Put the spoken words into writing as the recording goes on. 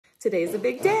Today's a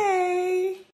big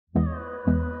day.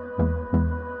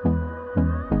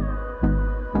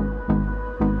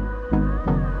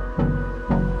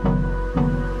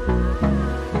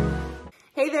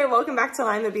 Hey there, welcome back to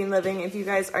Limabean Living. If you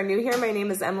guys are new here, my name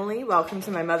is Emily. Welcome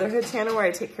to my motherhood channel where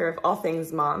I take care of all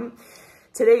things mom.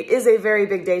 Today is a very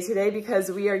big day today because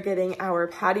we are getting our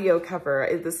patio cover.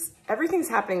 Everything's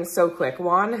happening so quick.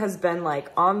 Juan has been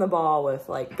like on the ball with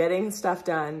like getting stuff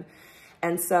done.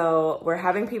 And so we're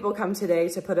having people come today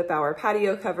to put up our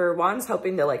patio cover. Juan's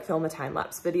hoping to like film a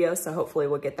time-lapse video, so hopefully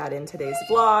we'll get that in today's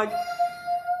vlog.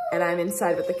 And I'm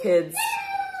inside with the kids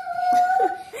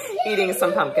eating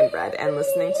some pumpkin bread and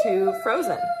listening to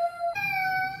Frozen.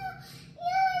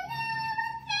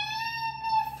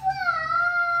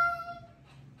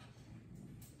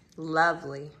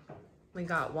 Lovely. We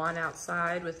got Juan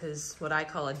outside with his, what I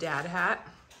call a dad hat.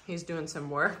 He's doing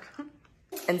some work.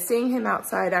 And seeing him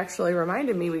outside actually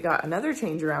reminded me we got another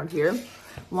change around here.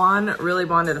 Juan really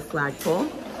wanted a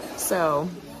flagpole, so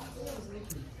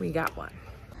we got one.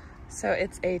 So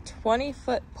it's a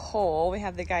 20-foot pole. We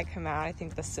have the guy come out. I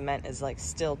think the cement is like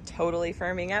still totally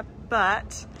firming up,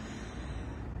 but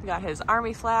we got his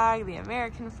army flag, the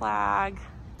American flag.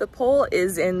 The pole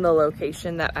is in the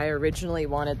location that I originally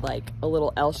wanted, like a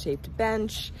little L-shaped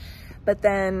bench. But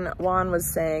then Juan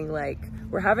was saying like,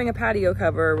 we're having a patio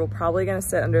cover. We're probably gonna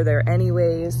sit under there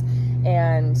anyways.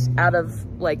 And out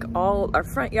of like all our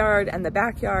front yard and the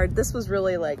backyard, this was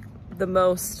really like the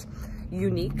most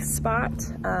unique spot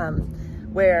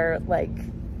where like,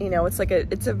 you know, it's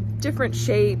a different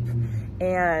shape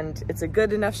and it's a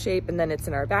good enough shape, and then it's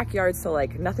in our backyard. So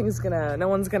like no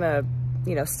one's gonna,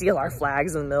 you know, steal our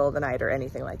flags in the middle of the night or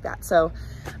anything like that. So,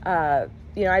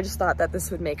 you know, I just thought that this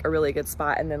would make a really good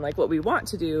spot. And then like what we want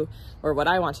to do, or what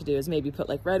I want to do, is maybe put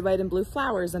like red, white, and blue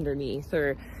flowers underneath,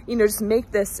 or, you know, just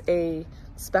make this a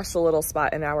special little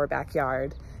spot in our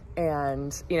backyard.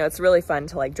 And, you know, it's really fun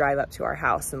to like drive up to our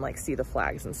house and like see the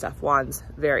flags and stuff. Juan's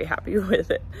very happy with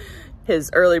it. His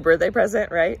early birthday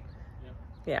present, right?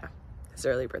 Yeah, his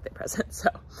early birthday present. So,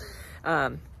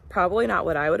 probably not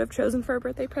what I would have chosen for a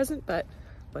birthday present, but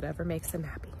whatever makes him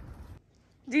happy.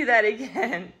 Do that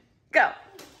again. Go.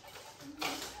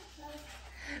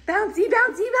 Bouncy,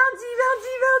 bouncy, bouncy,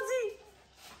 bouncy, bouncy.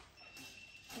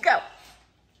 Go.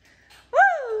 Woo,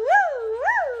 woo,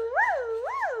 woo,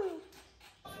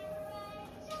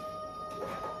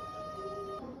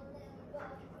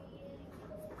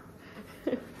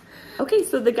 woo, woo. Okay,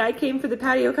 so the guy came for the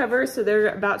patio cover, so they're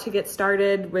about to get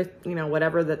started with, you know,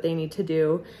 whatever that they need to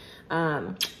do.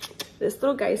 This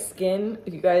little guy's skin,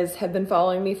 if you guys have been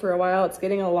following me for a while, it's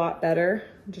getting a lot better.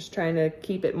 I'm just trying to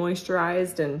keep it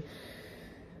moisturized,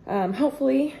 and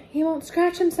hopefully he won't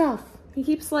scratch himself. He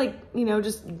keeps like, you know,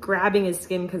 just grabbing his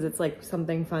skin because it's like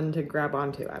something fun to grab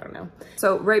onto. I don't know.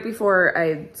 So right before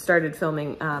I started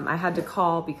filming, I had to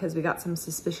call because we got some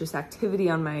suspicious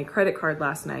activity on my credit card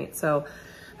last night. So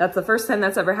that's the first time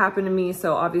that's ever happened to me.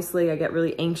 So obviously I get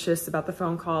really anxious about the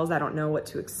phone calls. I don't know what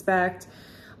to expect.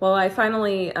 Well, I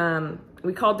finally,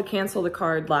 we called to cancel the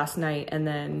card last night, and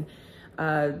then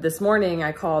this morning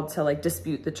I called to like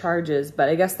dispute the charges, but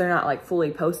I guess they're not like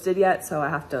fully posted yet, so I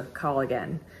have to call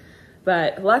again.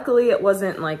 But luckily it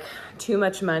wasn't like too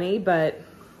much money, but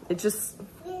it just,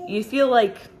 you feel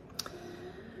like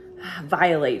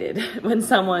violated when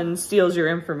someone steals your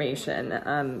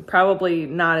information. Probably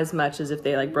not as much as if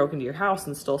they like broke into your house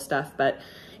and stole stuff, but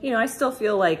you know, I still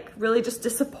feel like really just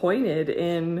disappointed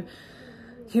in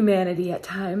humanity at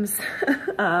times.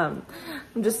 I'm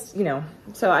just, you know,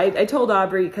 so I told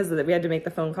Aubrey, because we had to make the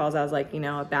phone calls, I was like, you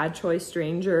know, a bad choice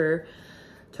stranger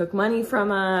took money from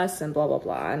us and blah, blah,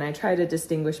 blah. And I try to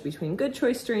distinguish between good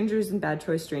choice strangers and bad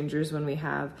choice strangers when we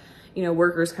have, you know,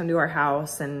 workers come to our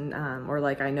house and, or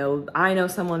like I know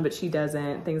someone, but she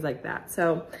doesn't, things like that.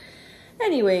 So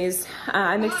anyways,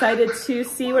 I'm excited to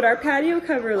see what our patio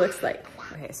cover looks like.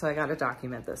 Okay, so I gotta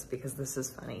document this because this is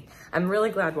funny. I'm really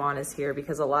glad Juan is here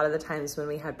because a lot of the times when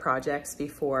we had projects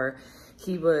before,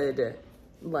 he would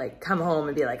like come home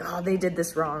and be like, oh, they did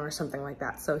this wrong or something like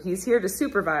that. So he's here to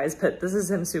supervise, but this is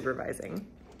him supervising.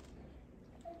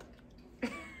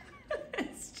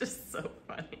 It's just so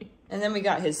funny. And then we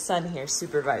got his son here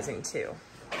supervising too.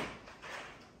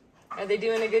 Are they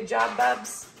doing a good job,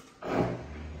 Bubs?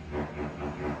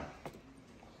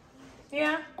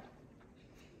 Yeah.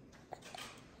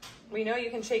 We know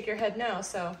you can shake your head no,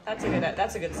 so that's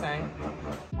a good sign.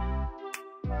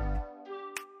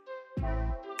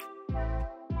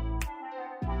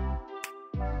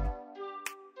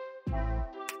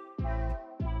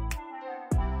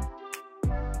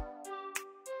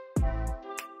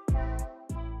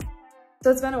 So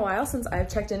it's been a while since I've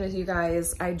checked in with you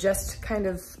guys. I just kind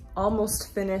of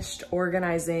almost finished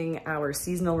organizing our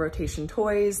seasonal rotation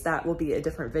toys. That will be a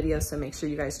different video, so make sure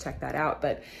you guys check that out.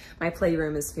 But my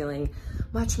playroom is feeling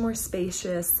much more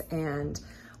spacious and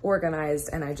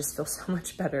organized, and I just feel so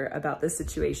much better about this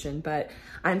situation. But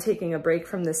I'm taking a break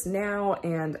from this now,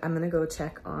 and I'm gonna go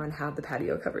check on how the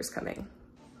patio cover's coming.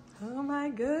 Oh my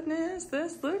goodness,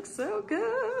 this looks so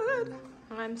good.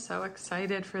 I'm so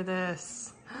excited for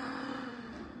this.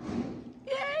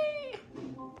 Yay!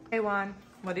 Hey Juan,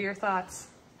 what are your thoughts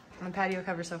on the patio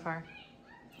cover so far?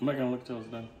 I'm not gonna look till it's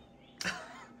done.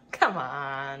 Come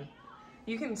on.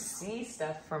 You can see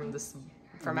stuff from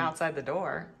outside the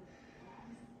door.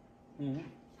 We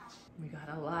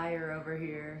got a liar over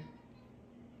here.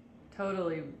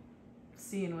 Totally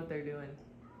seeing what they're doing.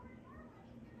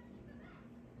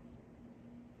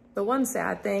 The one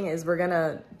sad thing is we're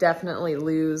gonna definitely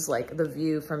lose like the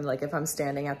view from like if I'm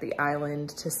standing at the island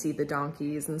to see the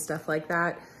donkeys and stuff like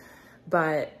that.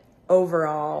 But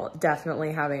overall,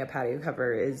 definitely having a patio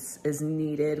cover is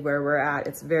needed where we're at.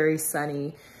 It's very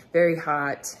sunny, very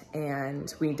hot,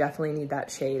 and we definitely need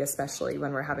that shade, especially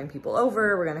when we're having people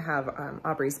over. We're gonna have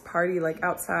Aubrey's party like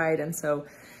outside, and so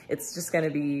it's just gonna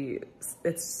be,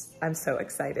 I'm so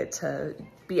excited to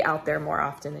be out there more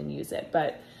often and use it.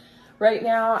 But right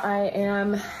now I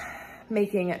am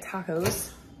making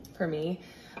tacos for me.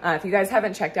 If you guys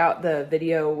haven't checked out the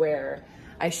video where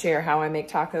I share how I make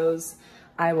tacos,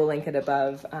 I will link it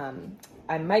above. I'm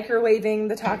microwaving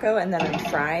the taco and then I'm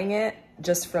frying it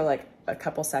just for like a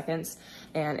couple seconds,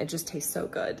 and it just tastes so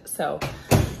good. So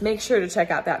make sure to check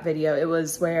out that video. It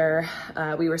was where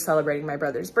we were celebrating my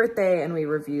brother's birthday and we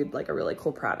reviewed like a really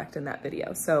cool product in that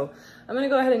video. So I'm gonna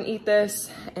go ahead and eat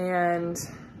this, and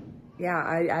yeah,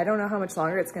 I don't know how much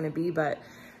longer it's gonna be, but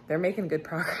they're making good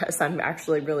progress. I'm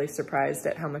actually really surprised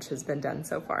at how much has been done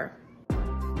so far.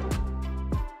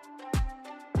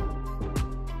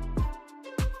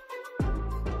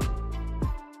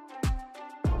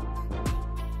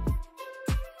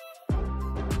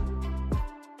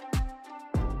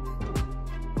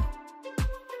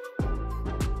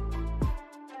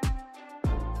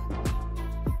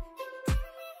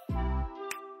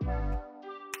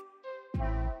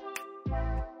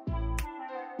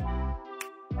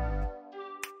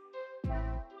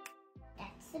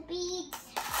 The beads.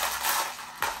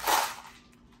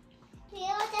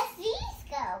 Where does these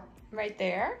go? Right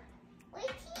there. Right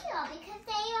here, because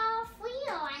they are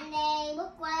real and they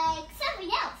look like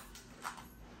something else.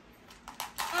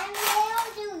 And where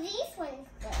do these ones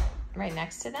go? Right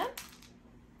next to them?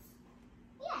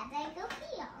 Yeah, they go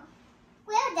here.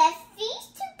 Where does these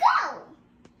two go?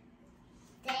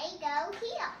 They go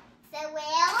here. So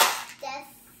where does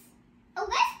the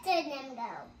rest of them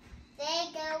go? They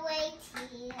go right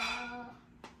here.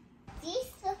 This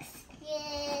looks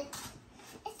good.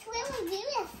 It's really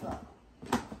beautiful.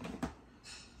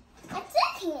 What's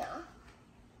in here?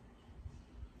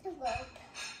 The rope.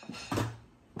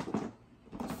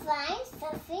 Find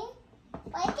something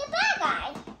like a bad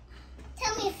guy.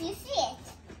 Tell me if you see it.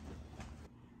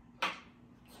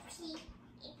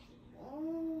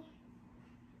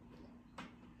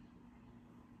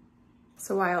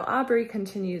 So while Aubrey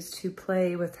continues to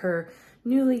play with her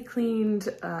newly cleaned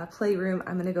playroom,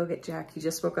 I'm gonna go get Jack. He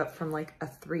just woke up from like a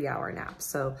 3-hour nap.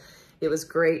 So it was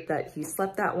great that he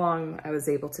slept that long. I was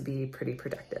able to be pretty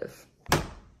productive.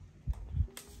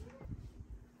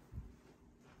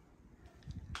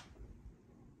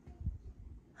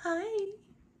 Hi.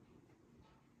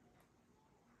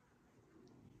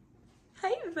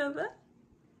 Hi, Bubba.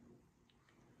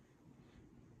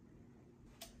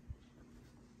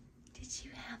 Did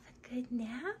you have a good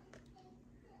nap?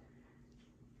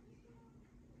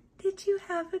 Did you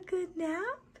have a good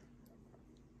nap?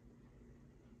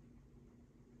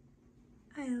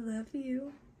 I love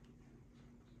you.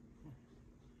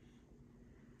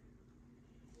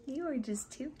 You are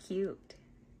just too cute.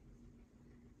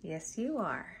 Yes, you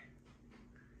are.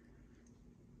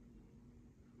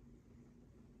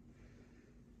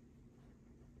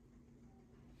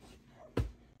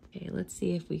 Okay, let's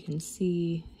see if we can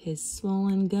see his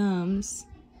swollen gums.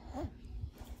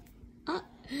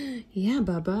 Yeah,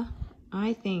 Bubba.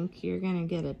 I think you're gonna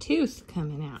get a tooth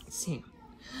coming out soon.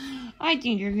 I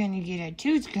think you're gonna get a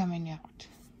tooth coming out.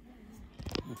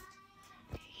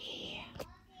 Yeah.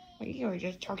 You are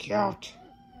just so cute.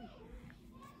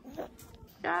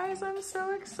 Guys, I'm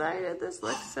so excited. This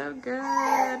looks so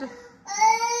good.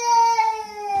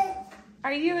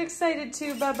 Are you excited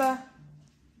too, Bubba?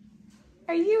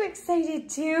 Are you excited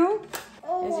too?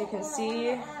 As you can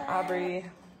see, Aubrey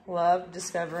loved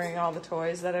discovering all the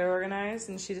toys that I organized,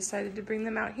 and she decided to bring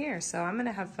them out here. So I'm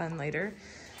gonna have fun later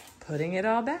putting it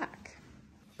all back.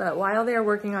 But while they're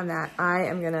working on that, I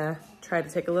am gonna try to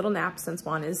take a little nap since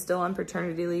Juan is still on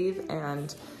paternity leave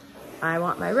and I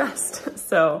want my rest.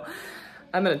 So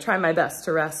I'm gonna try my best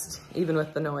to rest even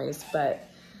with the noise, but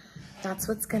that's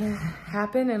what's gonna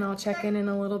happen, and I'll check in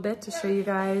a little bit to show you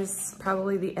guys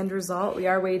probably the end result. We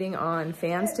are waiting on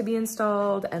fans to be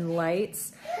installed and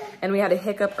lights, and we had a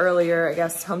hiccup earlier. I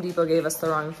guess Home Depot gave us the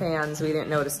wrong fans. We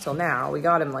didn't notice till now. We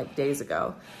got them like days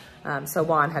ago. So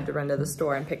Juan had to run to the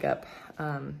store and pick up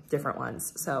different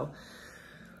ones. So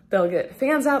they'll get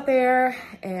fans out there,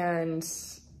 and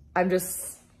I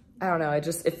don't know,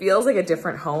 it feels like a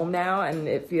different home now, and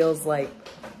it feels like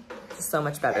so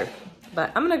much better.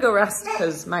 But I'm gonna go rest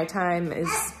because my time is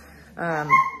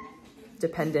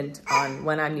dependent on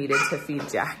when I'm needed to feed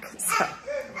Jack. So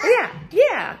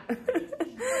yeah.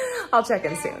 I'll check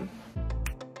in soon.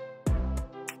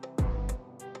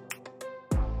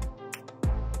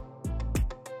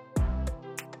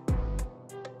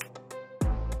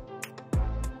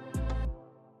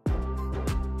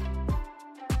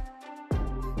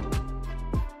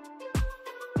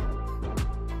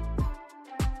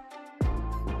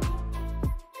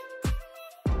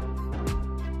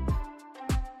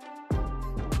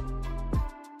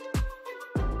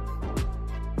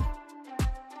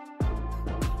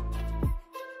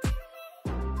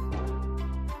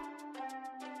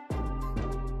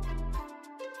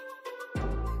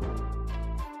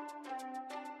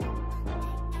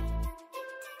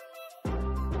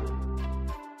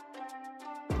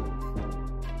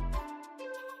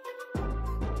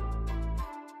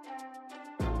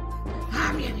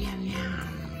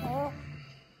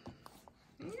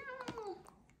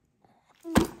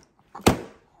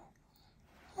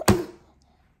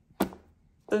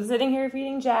 So I'm sitting here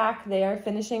feeding Jack. They are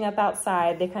finishing up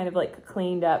outside. They kind of like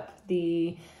cleaned up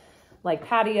the like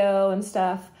patio and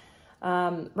stuff.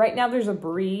 Right now there's a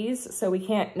breeze, so we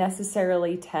can't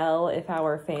necessarily tell if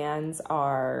our fans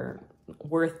are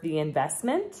worth the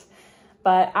investment.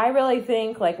 But I really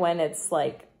think like when it's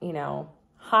like, you know,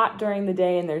 hot during the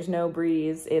day and there's no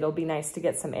breeze, it'll be nice to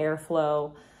get some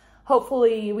airflow.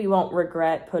 Hopefully we won't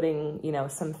regret putting, you know,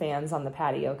 some fans on the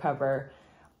patio cover.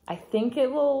 I think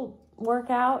it will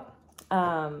work out.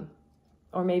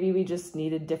 Or maybe we just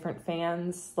needed different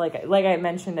fans. Like I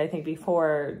mentioned, I think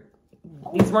before,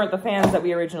 these weren't the fans that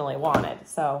we originally wanted.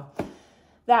 So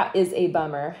that is a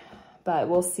bummer, but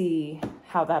we'll see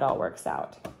how that all works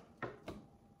out.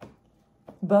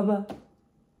 Bubba.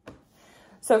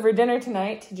 So for dinner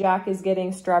tonight, Jack is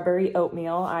getting strawberry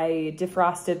oatmeal. I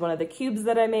defrosted one of the cubes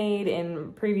that I made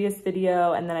in previous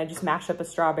video, and then I just mashed up a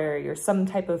strawberry or some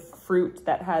type of fruit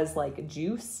that has like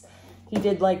juice. He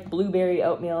did like blueberry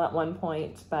oatmeal at one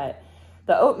point, but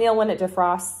the oatmeal, when it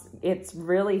defrosts, it's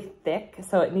really thick,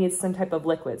 so it needs some type of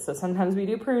liquid. So sometimes we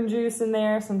do prune juice in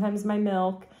there, sometimes my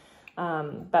milk,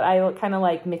 but I kind of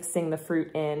like mixing the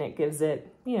fruit in. It gives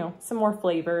it, you know, some more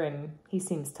flavor, and he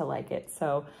seems to like it.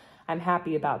 So I'm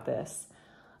happy about this.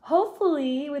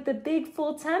 Hopefully, with a big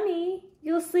full tummy,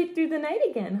 you'll sleep through the night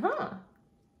again, huh?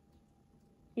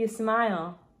 You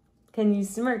smile. Can you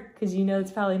smirk? Because you know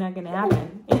it's probably not going to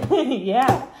happen.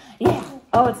 Yeah.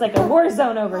 Oh, it's like a war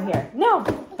zone over here. No,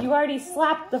 you already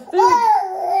slapped the food.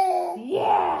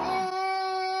 Yeah.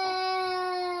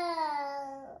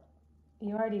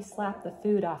 You already slapped the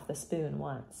food off the spoon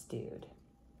once, dude.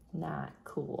 Not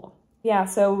cool. Yeah,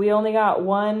 so we only got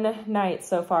one night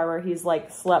so far where he's like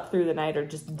slept through the night or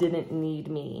just didn't need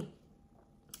me.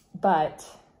 But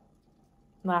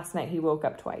last night he woke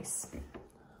up twice,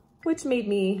 which made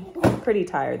me pretty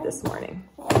tired this morning.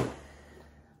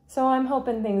 So I'm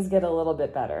hoping things get a little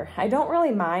bit better. I don't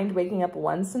really mind waking up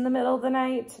once in the middle of the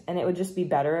night, and it would just be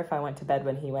better if I went to bed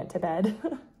when he went to bed.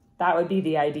 That would be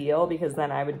the ideal, because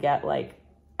then I would get like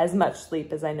as much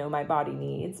sleep as I know my body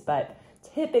needs. But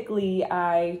typically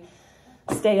I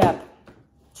stay up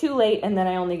too late, and then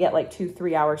I only get like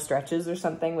 2-3 hour stretches or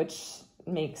something, which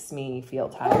makes me feel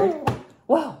tired.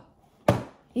 Whoa.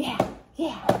 Yeah.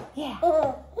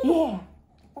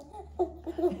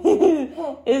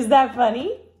 Is that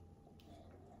funny?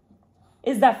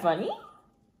 Is that funny?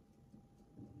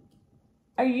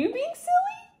 Are you being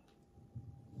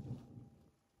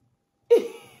silly?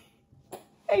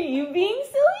 Are you being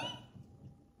silly?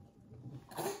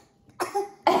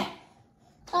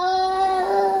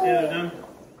 Yeah, they're done.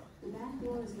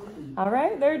 All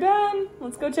right, they're done.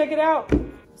 Let's go check it out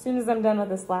as soon as I'm done with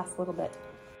this last little bit.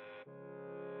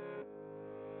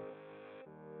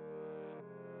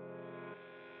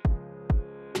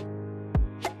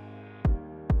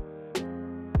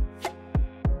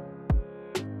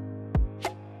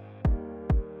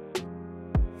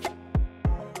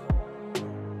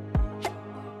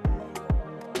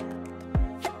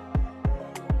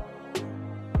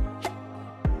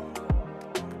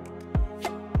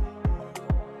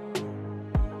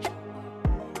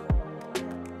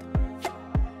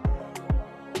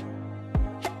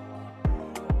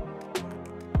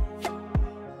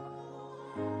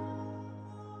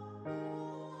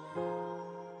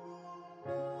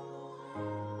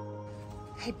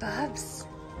 Hey, Bubs,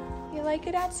 you like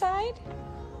it outside?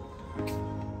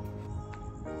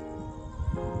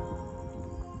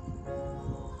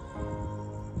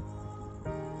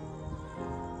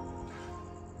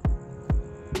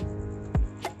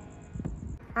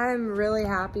 I'm really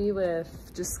happy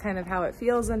with just kind of how it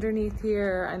feels underneath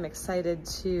here. I'm excited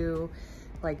to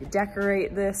like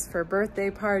decorate this for birthday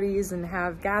parties and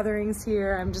have gatherings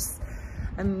here.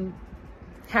 I'm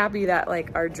happy that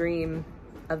like our dream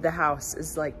of the house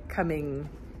is like coming,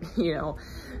 you know,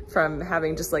 from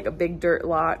having just like a big dirt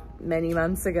lot many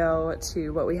months ago to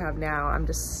what we have now. I'm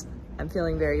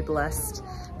feeling very blessed,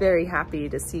 very happy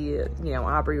to see, you know,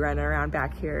 Aubrey running around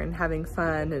back here and having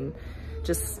fun, and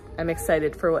just, I'm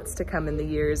excited for what's to come in the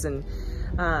years. And,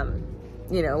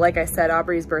 you know, like I said,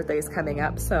 Aubrey's birthday is coming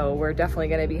up, so we're definitely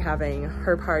gonna be having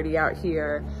her party out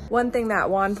here. One thing that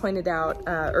Juan pointed out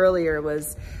earlier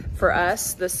was, for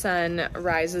us, the sun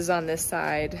rises on this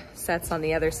side, sets on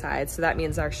the other side. So that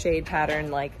means our shade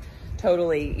pattern like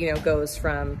totally, you know, goes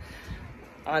from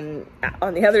on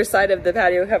the other side of the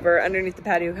patio cover, underneath the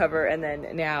patio cover, and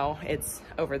then now it's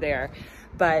over there.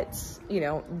 But, you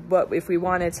know, what if we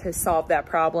wanted to solve that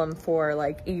problem for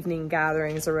like evening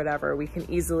gatherings or whatever, we can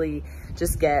easily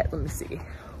just get, let me see,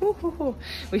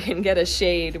 we can get a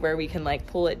shade where we can like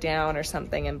pull it down or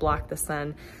something and block the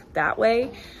sun that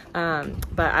way. But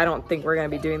I don't think we're gonna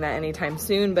be doing that anytime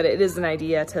soon, but it is an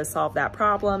idea to solve that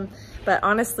problem. But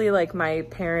honestly, like my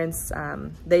parents,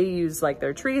 they use like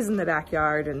their trees in the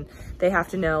backyard, and they have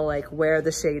to know like where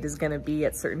the shade is gonna be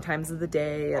at certain times of the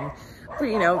day. And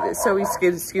you know, so we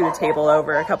scoot a table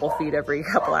over a couple feet every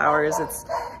couple hours.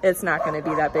 It's not gonna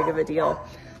be that big of a deal.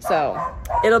 So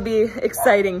it'll be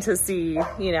exciting to see,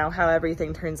 you know, how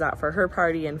everything turns out for her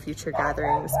party and future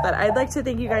gatherings. But I'd like to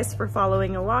thank you guys for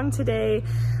following along today,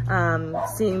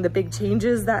 seeing the big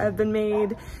changes that have been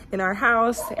made in our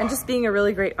house, and just being a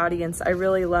really great audience. I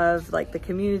really love like the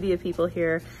community of people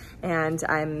here, and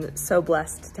I'm so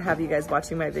blessed to have you guys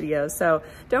watching my videos. So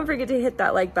don't forget to hit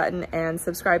that like button and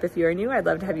subscribe if you are new. I'd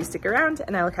love to have you stick around,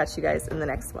 and I will catch you guys in the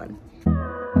next one.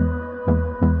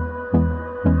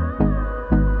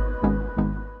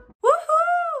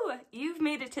 You've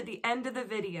made it to the end of the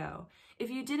video.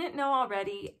 If you didn't know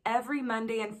already, every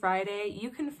Monday and Friday, you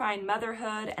can find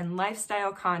motherhood and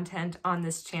lifestyle content on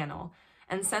this channel.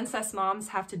 And since us moms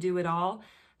have to do it all,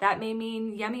 that may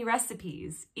mean yummy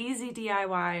recipes, easy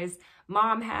DIYs,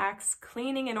 mom hacks,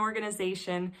 cleaning and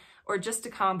organization, or just a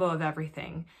combo of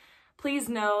everything. Please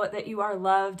know that you are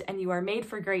loved and you are made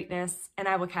for greatness, and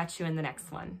I will catch you in the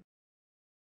next one.